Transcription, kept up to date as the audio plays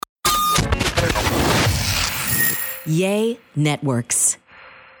Yay Networks.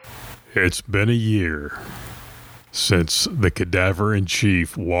 It's been a year since the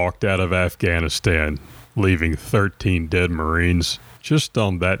Cadaver-in-Chief walked out of Afghanistan, leaving 13 dead Marines just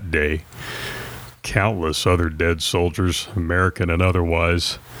on that day. Countless other dead soldiers, American and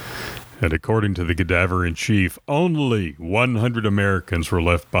otherwise. And according to the Cadaver-in-Chief, only 100 Americans were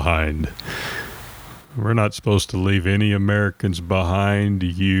left behind. We're not supposed to leave any Americans behind,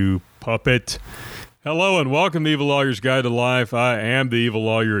 you puppet. Hello and welcome to Evil Lawyer's Guide to Life. I am the Evil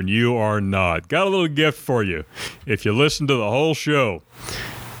Lawyer and you are not. Got a little gift for you. If you listen to the whole show,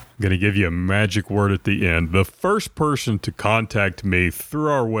 I'm going to give you a magic word at the end. The first person to contact me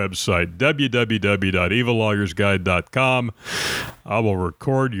through our website, www.evillawyersguide.com, I will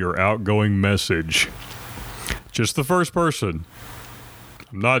record your outgoing message. Just the first person.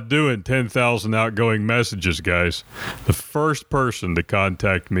 I'm not doing 10,000 outgoing messages, guys. The first person to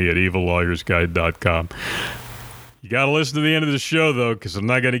contact me at evillawyersguide.com. You got to listen to the end of the show, though, because I'm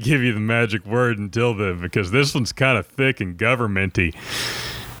not going to give you the magic word until then, because this one's kind of thick and governmenty.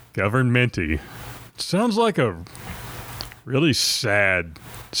 Governmenty. Sounds like a really sad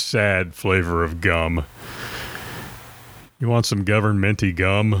flavor of gum. You want some governmenty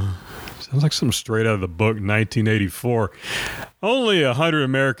gum? Sounds like something straight out of the book 1984. Only 100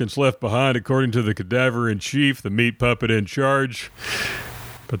 Americans left behind, according to the Cadaver-in-Chief, the meat puppet in charge.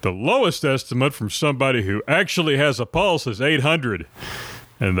 But the lowest estimate from somebody who actually has a pulse is 800.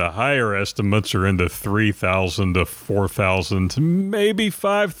 And the higher estimates are in the 3,000 to 4,000 to maybe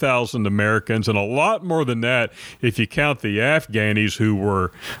 5,000 Americans, and a lot more than that if you count the Afghanis who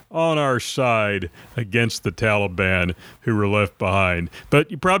were on our side against the Taliban who were left behind. But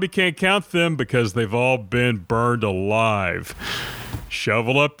you probably can't count them because they've all been burned alive.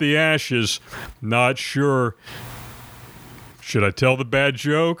 Shovel up the ashes. Not sure. Should I tell the bad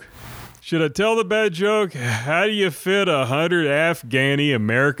joke? Should I tell the bad joke? How do you fit 100 Afghani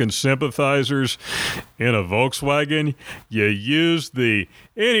American sympathizers in a Volkswagen? You use the...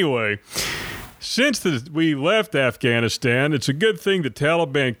 Anyway, since we left Afghanistan, it's a good thing the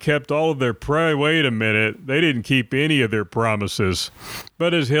Taliban kept all of their... Wait a minute. They didn't keep any of their promises.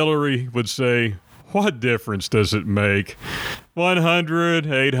 But as Hillary would say, what difference does it make? 100,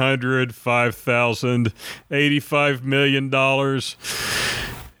 800, 5,000, $85 million...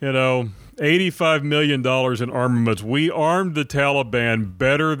 You know, $85 million in armaments. We armed the Taliban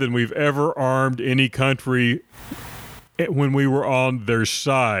better than we've ever armed any country when we were on their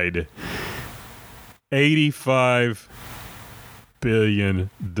side. $85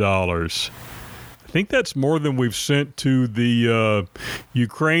 billion. I think that's more than we've sent to the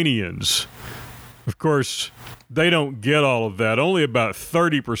Ukrainians. Of course, they don't get all of that. Only about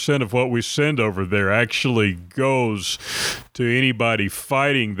 30% of what we send over there actually goes to anybody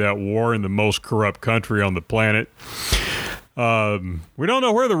fighting that war in the most corrupt country on the planet. We don't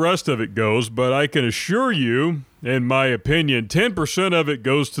know where the rest of it goes, but I can assure you, in my opinion, 10% of it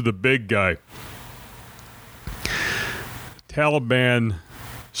goes to the big guy. Taliban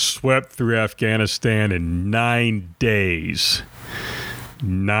swept through Afghanistan in 9 days.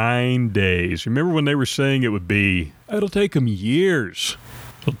 9 days. Remember when they were saying it'll take them years.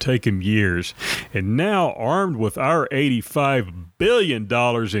 It'll take them years. And now, armed with our $85 billion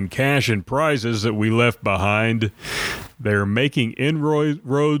in cash and prizes that we left behind, they're making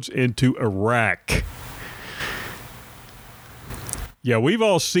inroads into Iraq. Yeah, we've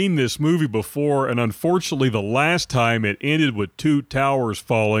all seen this movie before, and unfortunately the last time it ended with 2 towers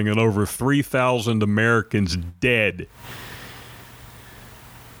falling and over 3,000 Americans dead.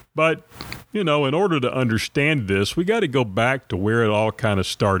 But, you know, in order to understand this, we got to go back to where it all kind of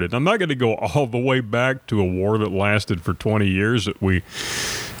started. I'm not going to go all the way back to a war that lasted for 20 years that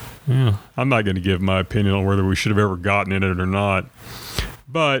I'm not going to give my opinion on whether we should have ever gotten in it or not.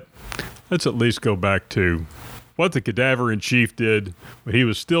 But let's at least go back to what the Cadaver-in-Chief did when he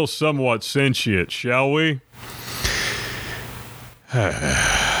was still somewhat sentient, shall we?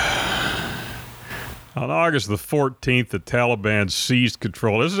 On August the 14th, the Taliban seized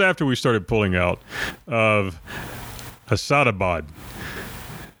control. This is after we started pulling out of Asadabad.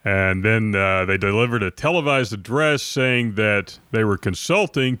 And then they delivered a televised address saying that they were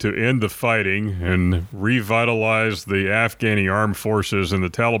consulting to end the fighting and revitalize the Afghani armed forces, and the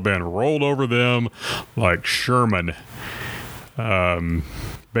Taliban rolled over them like Sherman,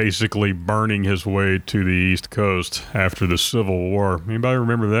 basically burning his way to the East Coast after the Civil War. Anybody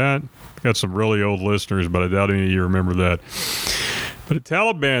remember that? Got some really old listeners, but I doubt any of you remember that. But a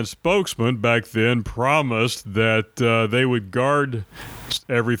Taliban spokesman back then promised that they would guard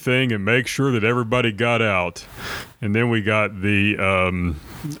everything and make sure that everybody got out. And then we got the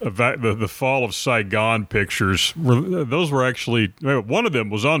fall of Saigon pictures. Those were actually, one of them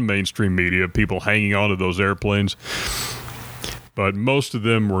was on mainstream media, people hanging onto those airplanes, but most of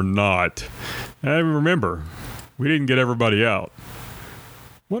them were not. And remember, we didn't get everybody out.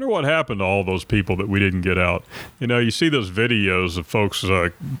 Wonder what happened to all those people that we didn't get out. You know, you see those videos of folks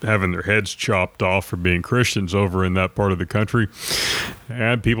having their heads chopped off for being Christians over in that part of the country,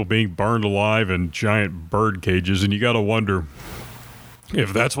 and people being burned alive in giant bird cages, and you got to wonder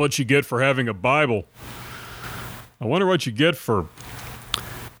if that's what you get for having a Bible. I wonder what you get for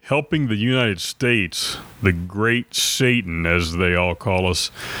helping the United States, the great Satan, as they all call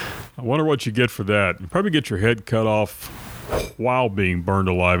us. I wonder what you get for that. You probably get your head cut off while being burned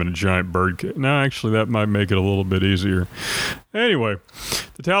alive in a giant bird cage. No, actually, that might make it a little bit easier. Anyway,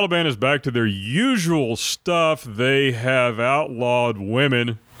 the Taliban is back to their usual stuff. They have outlawed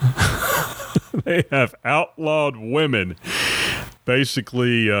women. They have outlawed women.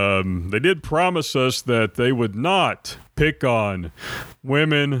 Basically, they did promise us that they would not pick on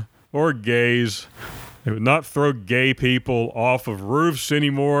women or gays. They would not throw gay people off of roofs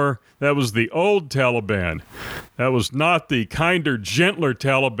anymore. That was the old Taliban. That was not the kinder, gentler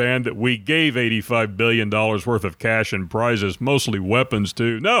Taliban that we gave $85 billion worth of cash and prizes, mostly weapons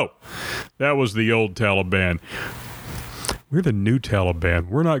to. No, that was the old Taliban. We're the new Taliban.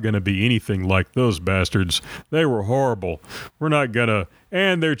 We're not going to be anything like those bastards. They were horrible. We're not going to...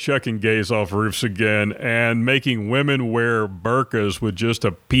 And they're chucking gays off roofs again and making women wear burqas with just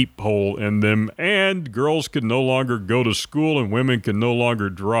a peephole in them. And girls can no longer go to school and women can no longer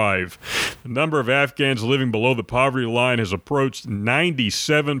drive. The number of Afghans living below the poverty line has approached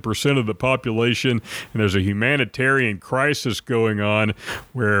 97% of the population. And there's a humanitarian crisis going on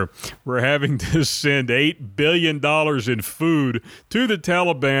where we're having to send $8 billion in food to the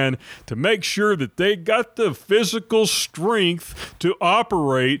Taliban to make sure that they got the physical strength to operate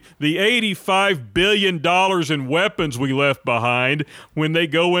the $85 billion in weapons we left behind when they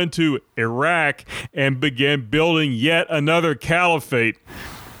go into Iraq and begin building yet another caliphate.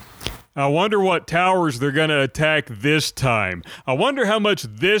 I wonder what towers they're going to attack this time. I wonder how much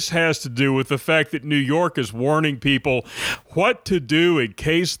this has to do with the fact that New York is warning people what to do in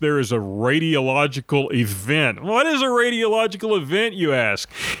case there is a radiological event. What is a radiological event, you ask?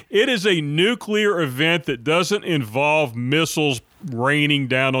 It is a nuclear event that doesn't involve missiles raining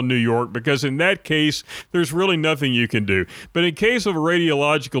down on New York, because in that case, there's really nothing you can do. But in case of a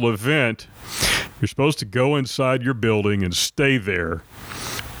radiological event, you're supposed to go inside your building and stay there.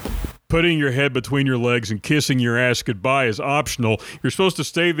 Putting your head between your legs and kissing your ass goodbye is optional. You're supposed to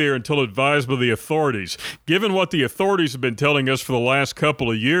stay there until advised by the authorities. Given what the authorities have been telling us for the last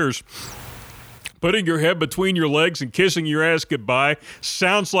couple of years, putting your head between your legs and kissing your ass goodbye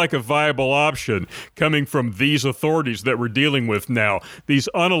sounds like a viable option coming from these authorities that we're dealing with now. These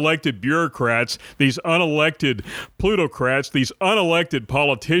unelected bureaucrats, these unelected plutocrats, these unelected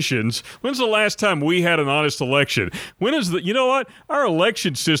politicians. When's the last time we had an honest election? You know what? Our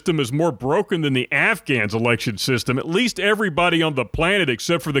election system is more broken than the Afghans' election system. At least everybody on the planet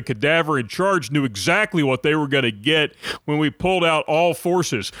except for the Cadaver in charge knew exactly what they were going to get when we pulled out all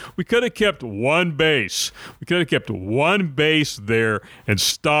forces. We could have kept one base. We could have kept one base there and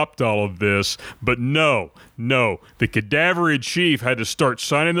stopped all of this, but no. The Cadaver in chief had to start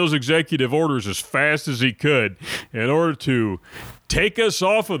signing those executive orders as fast as he could in order to take us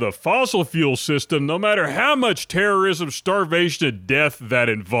off of the fossil fuel system, no matter how much terrorism, starvation, and death that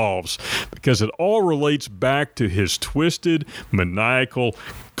involves, because it all relates back to his twisted, maniacal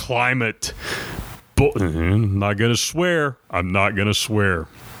climate. I'm not going to swear.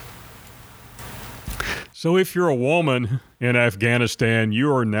 So if you're a woman in Afghanistan,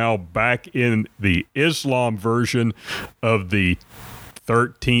 you are now back in the Islam version of the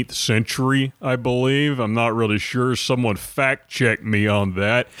 13th century, I believe. I'm not really sure. Someone fact-check me on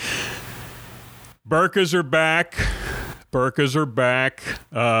that. Burqas are back.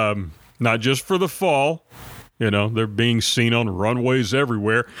 Not just for the fall. You know, they're being seen on runways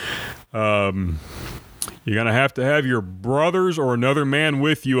everywhere. You're going to have your brothers or another man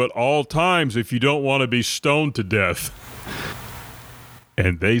with you at all times if you don't want to be stoned to death.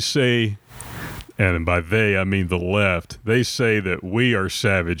 And they say, and by they, I mean the left, they say that we are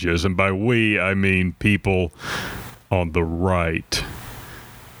savages. And by we, I mean people on the right.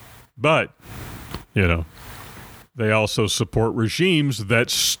 But, you know, they also support regimes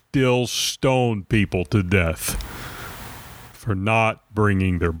that still stone people to death for not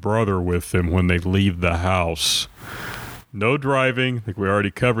bringing their brother with them when they leave the house. no driving. I think we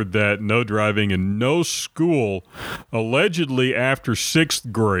already covered that. No driving and no school, allegedly after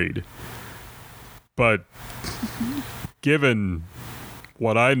 6th grade. But given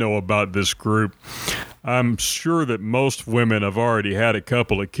what I know about this group, I'm sure that most women have already had a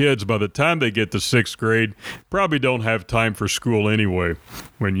couple of kids. By the time they get to 6th grade, probably don't have time for school anyway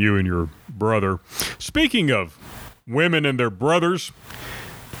when you and your brother. Speaking of women and their brothers,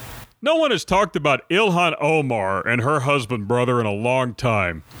 no one has talked about Ilhan Omar and her husband brother in a long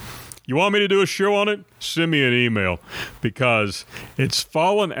time. You want me to do a show on it? Send me an email, because it's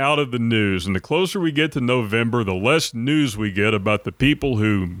fallen out of the news. And the closer we get to November, the less news we get about the people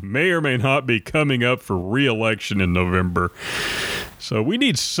who may or may not be coming up for re-election in November. So we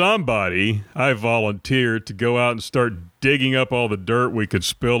need somebody, I volunteered, to go out and start digging up all the dirt we could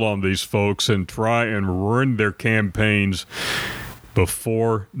spill on these folks and try and ruin their campaigns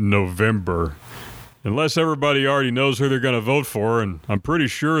before November. Unless everybody already knows who they're going to vote for, and I'm pretty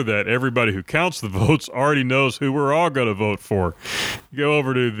sure that everybody who counts the votes already knows who we're all going to vote for. Go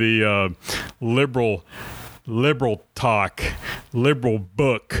over to the liberal talk, liberal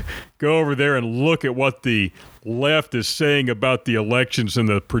book. Go over there and look at what the left is saying about the elections, and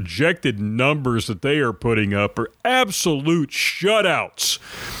the projected numbers that they are putting up are absolute shutouts.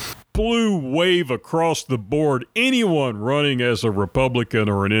 Blue wave across the board. Anyone running as a Republican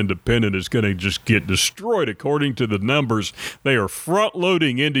or an independent is going to just get destroyed according to the numbers. They are front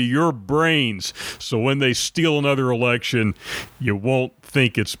loading into your brains, so when they steal another election, you won't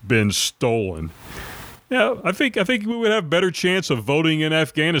think it's been stolen. Yeah, I think we would have better chance of voting in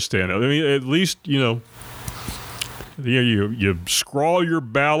Afghanistan. I mean, at least, you scrawl your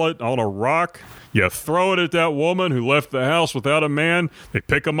ballot on a rock. You throw it at that woman who left the house without a man. They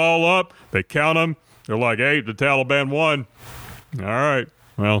pick them all up. They count them. They're like, hey, the Taliban won. All right.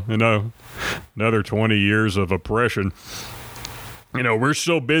 Well, another 20 years of oppression. We're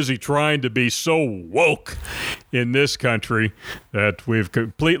so busy trying to be so woke in this country that we've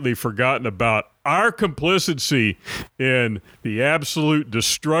completely forgotten about our complicity in the absolute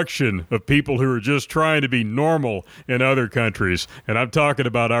destruction of people who are just trying to be normal in other countries. And I'm talking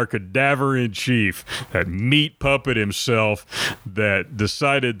about our cadaver in chief, that meat puppet himself that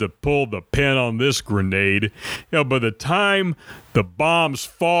decided to pull the pin on this grenade. By the time the bombs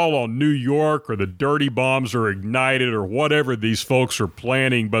fall on New York, or the dirty bombs are ignited, or whatever these folks are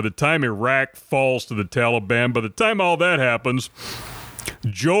planning, by the time Iraq falls to the Taliban, by the time all that happens,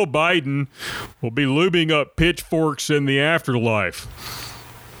 Joe Biden will be lubing up pitchforks in the afterlife,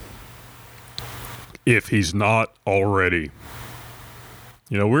 if he's not already.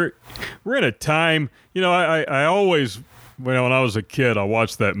 We're in a time, I always, when I was a kid, I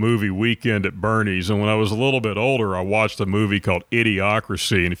watched that movie Weekend at Bernie's, and when I was a little bit older, I watched a movie called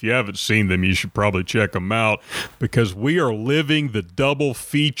Idiocracy, and if you haven't seen them, you should probably check them out, because we are living the double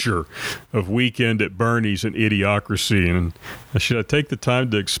feature of Weekend at Bernie's and Idiocracy. And should I take the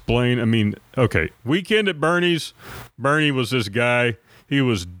time to explain? I mean, okay, Weekend at Bernie's, Bernie was this guy. He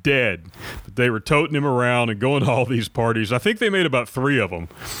was dead, but they were toting him around and going to all these parties. I think they made about 3 of them,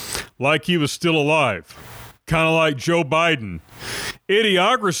 like he was still alive. Kind of like Joe Biden.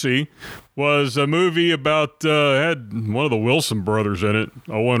 Idiocracy was a movie about, had one of the Wilson brothers in it,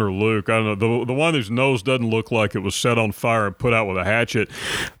 Owen or Luke, I don't know, the one whose nose doesn't look like it was set on fire and put out with a hatchet.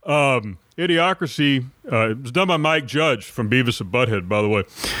 Idiocracy, it was done by Mike Judge from Beavis and Butthead, by the way,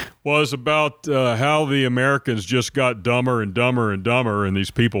 was about how the Americans just got dumber and dumber and dumber, and these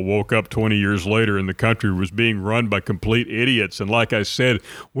people woke up 20 years later and the country was being run by complete idiots. And like I said,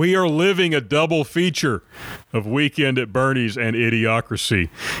 we are living a double feature of Weekend at Bernie's and Idiocracy.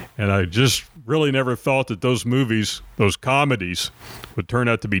 And I just really never thought that those movies, those comedies, would turn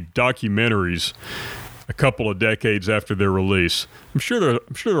out to be documentaries a couple of decades after their release. I'm sure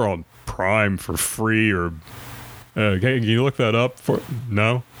they're on Prime for free, or can you look that up?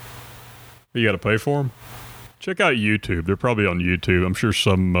 No? You got to pay for them? Check out YouTube. They're probably on YouTube. I'm sure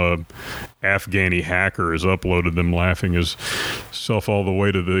some Afghani hacker has uploaded them, laughing himself all the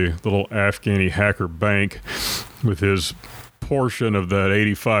way to the little Afghani hacker bank with his portion of that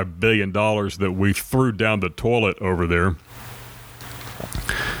 $85 billion that we threw down the toilet over there.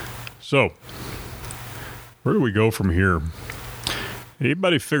 So, where do we go from here?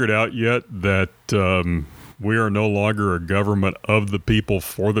 Anybody figured out yet that we are no longer a government of the people,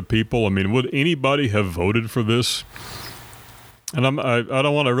 for the people? I mean, would anybody have voted for this? And I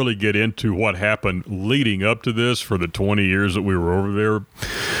don't want to really get into what happened leading up to this for the 20 years that we were over there.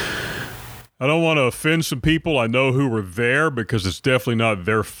 I don't want to offend some people I know who were there, because it's definitely not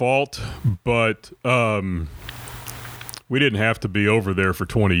their fault, but we didn't have to be over there for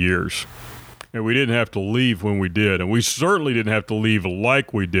 20 years. And we didn't have to leave when we did. And we certainly didn't have to leave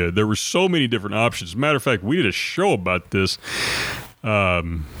like we did. There were so many different options. As a matter of fact, we did a show about this,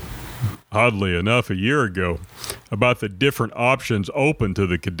 oddly enough, a year ago, about the different options open to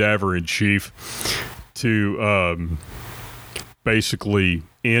the Cadaver-in-Chief to basically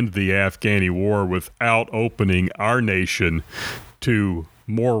end the Afghani war without opening our nation to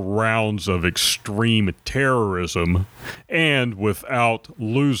more rounds of extreme terrorism and without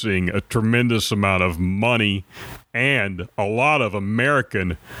losing a tremendous amount of money and a lot of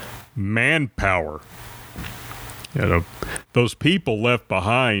American manpower. You know, those people left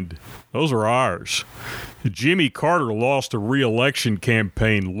behind, those are ours. Jimmy Carter lost a re-election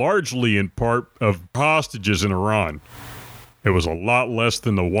campaign largely in part of hostages in Iran. It was a lot less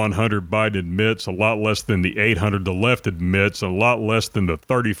than the 100 Biden admits, a lot less than the 800 the left admits, a lot less than the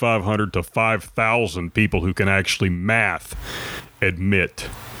 3,500 to 5,000 people who can actually math admit.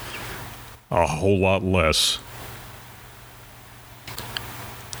 A whole lot less.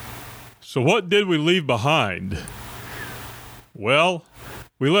 So what did we leave behind? Well,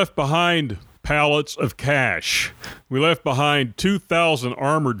 we left behind pallets of cash. We left behind 2,000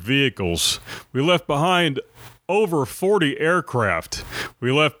 armored vehicles. We left behind over 40 aircraft.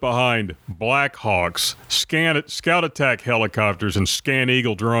 We left behind Black Hawks, scout attack helicopters, and Scan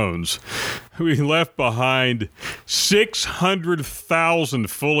Eagle drones. We left behind 600,000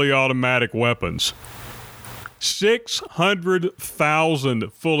 fully automatic weapons.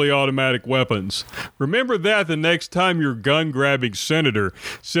 600,000 fully automatic weapons. Remember that the next time your gun-grabbing senator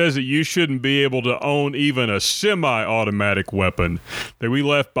says that you shouldn't be able to own even a semi-automatic weapon, that we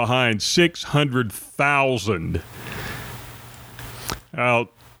left behind 600,000. Now,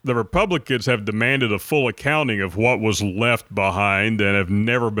 the Republicans have demanded a full accounting of what was left behind and have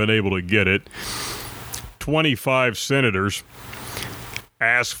never been able to get it. 25 senators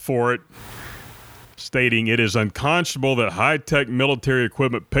asked for it, stating it is unconscionable that high-tech military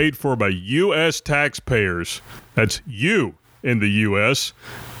equipment paid for by U.S. taxpayers, that's you in the U.S.,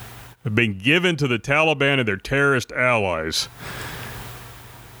 have been given to the Taliban and their terrorist allies.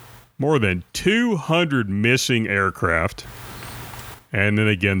 More than 200 missing aircraft. And then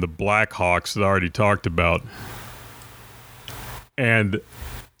again, the Black Hawks that I already talked about. And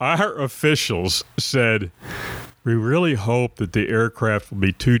our officials said, we really hope that the aircraft will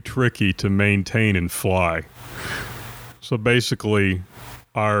be too tricky to maintain and fly. So basically,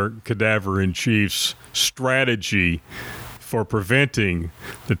 our Cadaver-in-Chief's strategy for preventing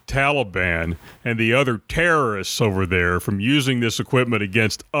the Taliban and the other terrorists over there from using this equipment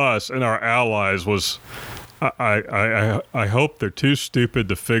against us and our allies was, I hope they're too stupid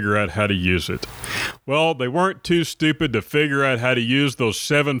to figure out how to use it. Well, they weren't too stupid to figure out how to use those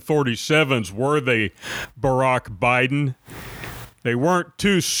 747s, were they, Barack Biden? They weren't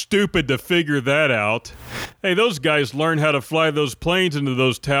too stupid to figure that out. Hey, those guys learned how to fly those planes into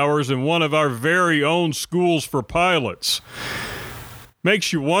those towers in one of our very own schools for pilots.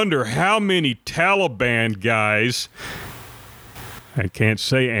 Makes you wonder how many Taliban guys, I can't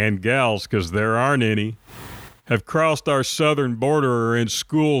say and gals because there aren't any, have crossed our southern border or are in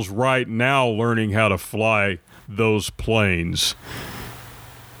schools right now learning how to fly those planes.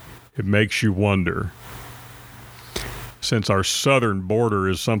 It makes you wonder. Since our southern border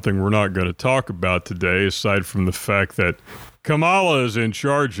is something we're not going to talk about today, aside from the fact that Kamala is in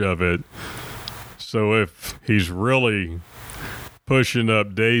charge of it. So if he's really pushing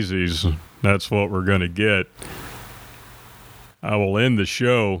up daisies, that's what we're going to get. I will end the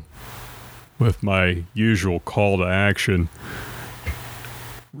show with my usual call to action.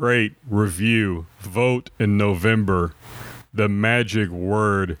 Rate, review, vote in November. The magic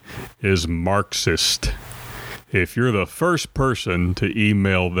word is Marxist. If you're the first person to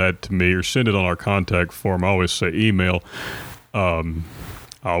email that to me or send it on our contact form, I always say email, I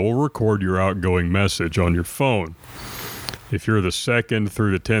will record your outgoing message on your phone. If you're the second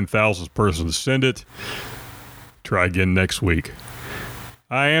through the 10,000th person to send it, try again next week.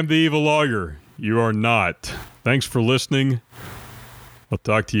 I am the Evil Lawyer. You are not. Thanks for listening. I'll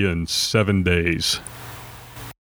talk to you in 7 days.